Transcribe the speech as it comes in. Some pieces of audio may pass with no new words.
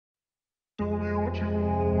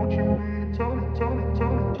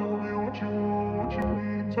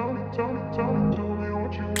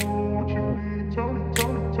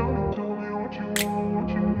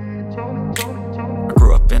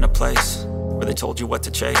place where they told you what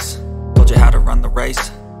to chase, told you how to run the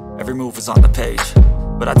race. Every move was on the page,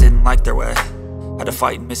 but I didn't like their way. Had to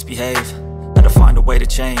fight and misbehave, had to find a way to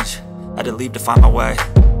change, had to leave to find my way.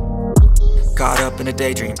 Caught up in a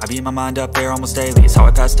daydream, I beat my mind up there almost daily. It's how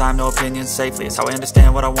I pass time, no opinions safely. It's how I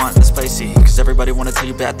understand what I want in this place, see. Cause everybody wanna tell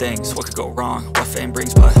you bad things, what could go wrong, what fame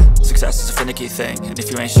brings. But success is a finicky thing, and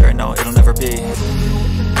if you ain't sure, no, it'll never be.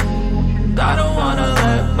 I don't wanna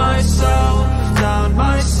let myself down,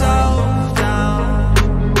 myself down.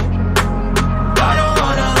 I don't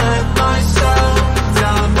wanna let myself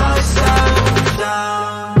down, myself down.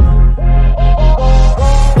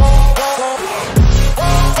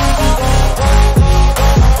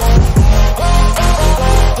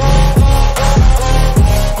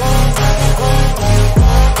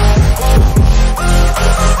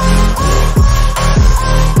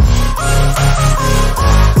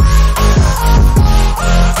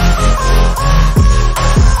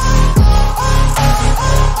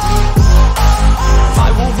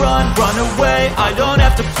 I don't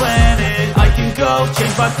have to plan it, I can go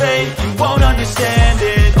change my fate. You won't understand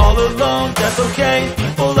it, all alone, that's okay.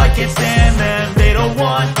 People I can't stand them, they don't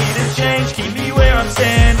want me to change. Keep me where I'm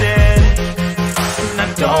standing, and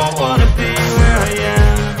I don't wanna be where I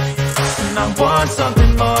am. And I want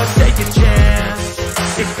something more, take a chance.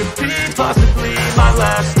 It could be possibly my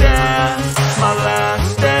last